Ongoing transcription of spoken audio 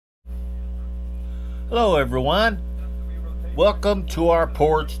Hello everyone, welcome to our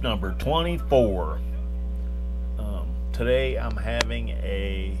porch number 24. Today I'm having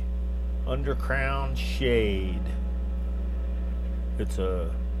a Undercrown Shade. It's a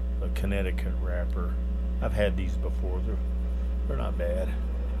Connecticut wrapper. I've had these before, they're not bad.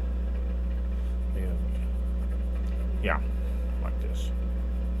 And yeah, like this.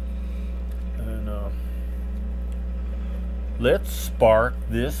 And let's spark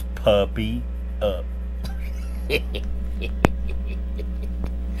this puppy up.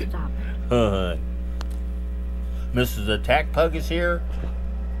 Stop. Mrs. Attack Pug is here.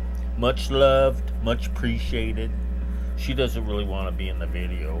 Much loved, much appreciated. She doesn't really want to be in the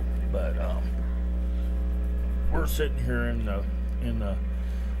video, but we're sitting here in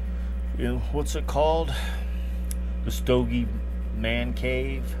what's it called? The Stogie Man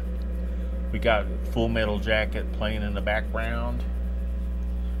Cave. We got Full Metal Jacket playing in the background,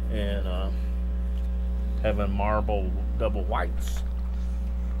 and having marble double whites.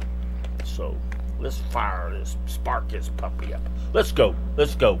 So let's fire this, spark this puppy up. Let's go,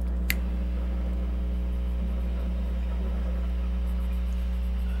 let's go.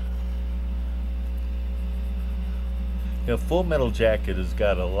 Yeah, Full Metal Jacket has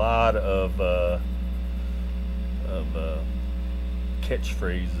got a lot of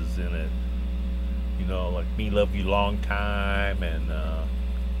catchphrases in it. You know, like "Me love you long time" and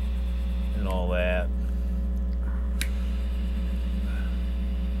all that.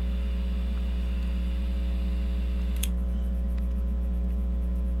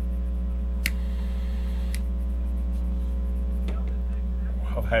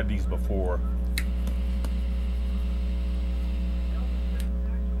 I've had these before.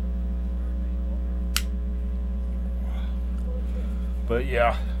 But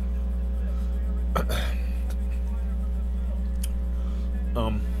yeah.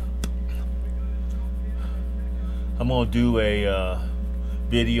 I'm gonna do a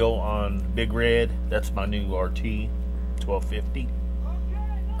video on Big Red. That's my new RT 1250.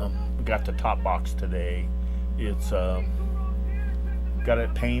 We got the top box today. It's got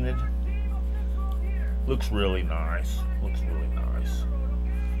it painted. Looks really nice. Looks really nice.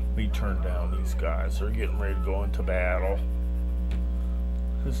 We turn down these guys. They're getting ready to go into battle.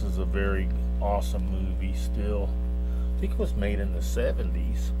 This is a very awesome movie still. I think it was made in the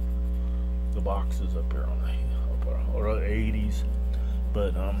 70s. The box is up here on the or 80s.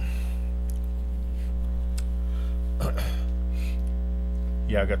 But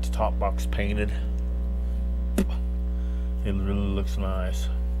yeah, I got the top box painted. It really looks nice.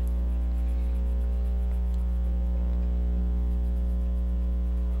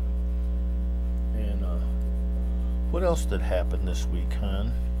 And what else did happen this week,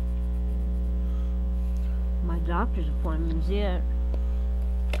 hon? My doctor's appointment's it.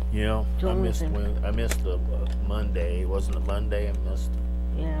 Yeah, I missed the Monday. Wasn't it Monday? I missed.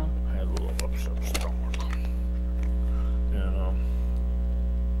 Yeah. I had a little upset stomach. And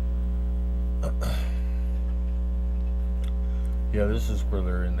yeah, this is where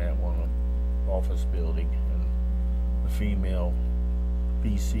they're in that one office building, and the female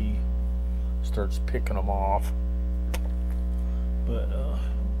BC starts picking them off. But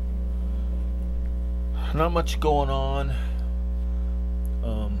not much going on.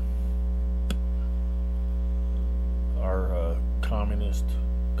 Our communist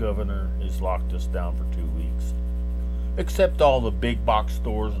governor has locked us down for 2 weeks, except all the big box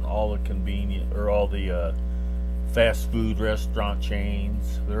stores and all the convenient, or all the fast food restaurant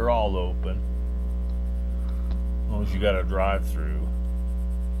chains. They're all open, as long as you got a drive-through.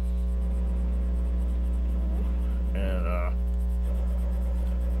 And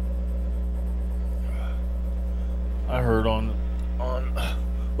I heard on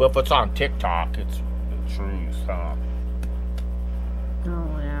well, if it's on TikTok, it's the truth, huh?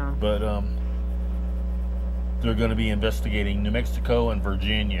 Oh yeah. But they're going to be investigating New Mexico and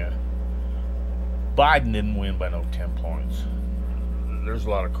Virginia. Biden didn't win by no 10 points. There's a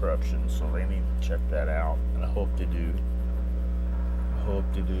lot of corruption, so they need to check that out, and I hope they do. I hope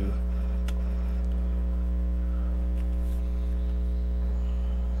they do.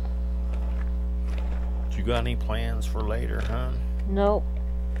 You got any plans for later, huh? Nope.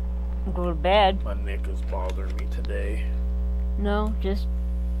 Go to bed. My neck is bothering me today. No, just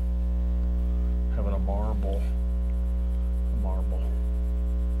having a marble.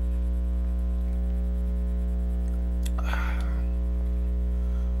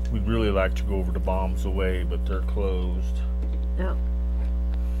 We'd really like to go over to Bombs Away, but they're closed. Yep.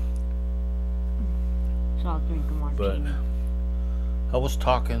 So I'll drink a martini. But I was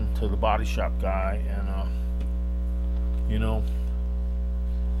talking to the body shop guy, and you know,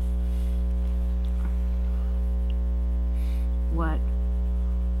 What?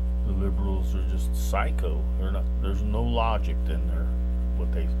 The liberals are just psycho. They're not. There's no logic in there.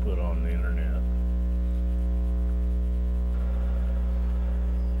 What they put on the internet.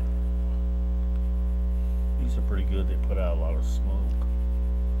 These are pretty good. They put out a lot of smoke.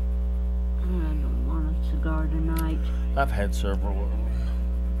 I don't want a cigar tonight. I've had several of them.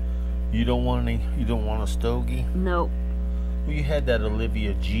 You don't want any? You don't want a stogie? Nope. Well, you had that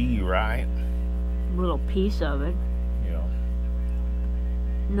Olivia G, right? Little piece of it. Yeah.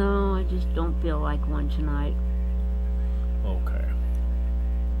 No, I just don't feel like one tonight. Okay.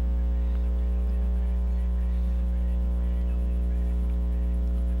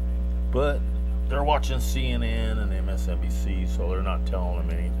 But they're watching CNN and MSNBC, so they're not telling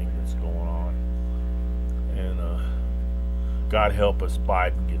them anything that's going on. And God help us,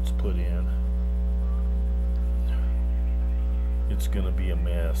 Biden gets put in. It's gonna be a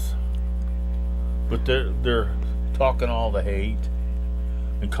mess. But they're talking all the hate,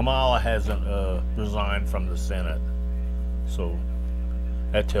 and Kamala hasn't resigned from the Senate, so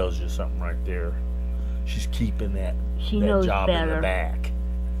that tells you something right there. She's keeping that job in the back,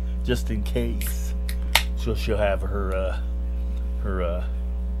 just in case. So she'll have her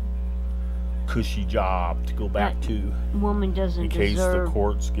cushy job to go back to. Woman doesn't in case deserve the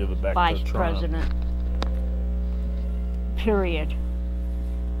courts give it back vice to Trump. president. Period.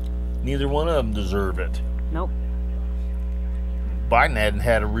 Neither one of them deserve it. Nope. Biden hadn't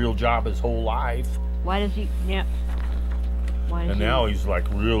had a real job his whole life. Why does he? Yeah. Why does And now he's like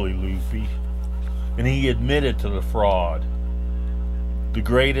really loopy. And he admitted to the fraud. The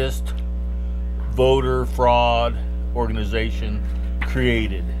greatest voter fraud organization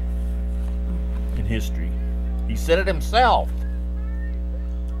created in history. He said it himself.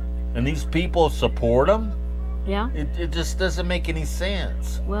 And these people support him? Yeah. It just doesn't make any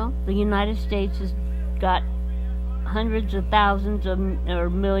sense. Well, the United States has got hundreds of thousands of, or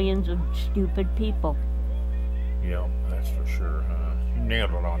millions of stupid people. Yeah, that's for sure, huh? You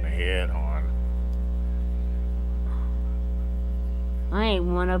nailed it on the head, hon. I ain't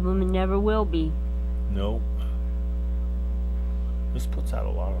one of them and never will be. Nope. This puts out a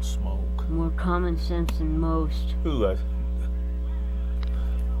lot of smoke. More common sense than most. Ooh,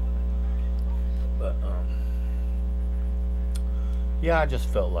 but, yeah, I just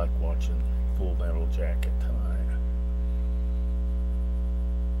felt like watching Full Metal Jacket tonight.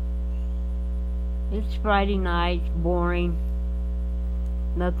 It's Friday night, boring.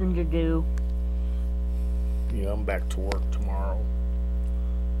 Nothing to do. Yeah, I'm back to work tomorrow.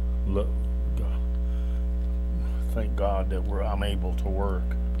 Look, thank God that I'm able to work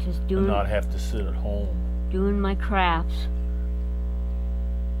Just and not have to sit at home. doing my crafts.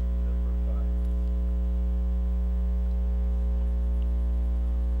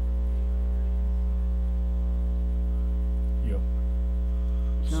 Yep.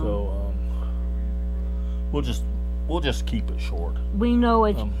 So we'll just keep it short. We know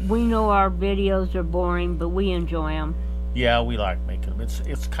we know our videos are boring, but we enjoy them. Yeah, we like making them.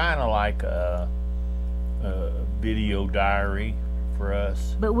 It's kind of like a video diary for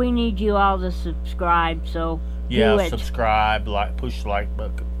us. But we need you all to subscribe, so Yeah, do it. subscribe, push like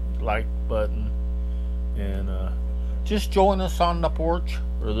button, and just join us on the porch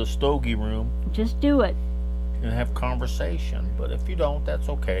or the stogie room Just do it. and have conversation. But if you don't, that's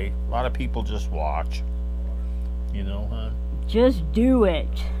okay. A lot of people just watch. You know, huh? Just do it.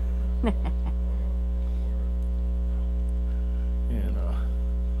 And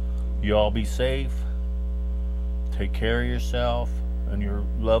you all be safe. Take care of yourself and your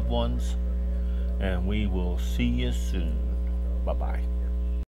loved ones. And we will see you soon. Bye-bye.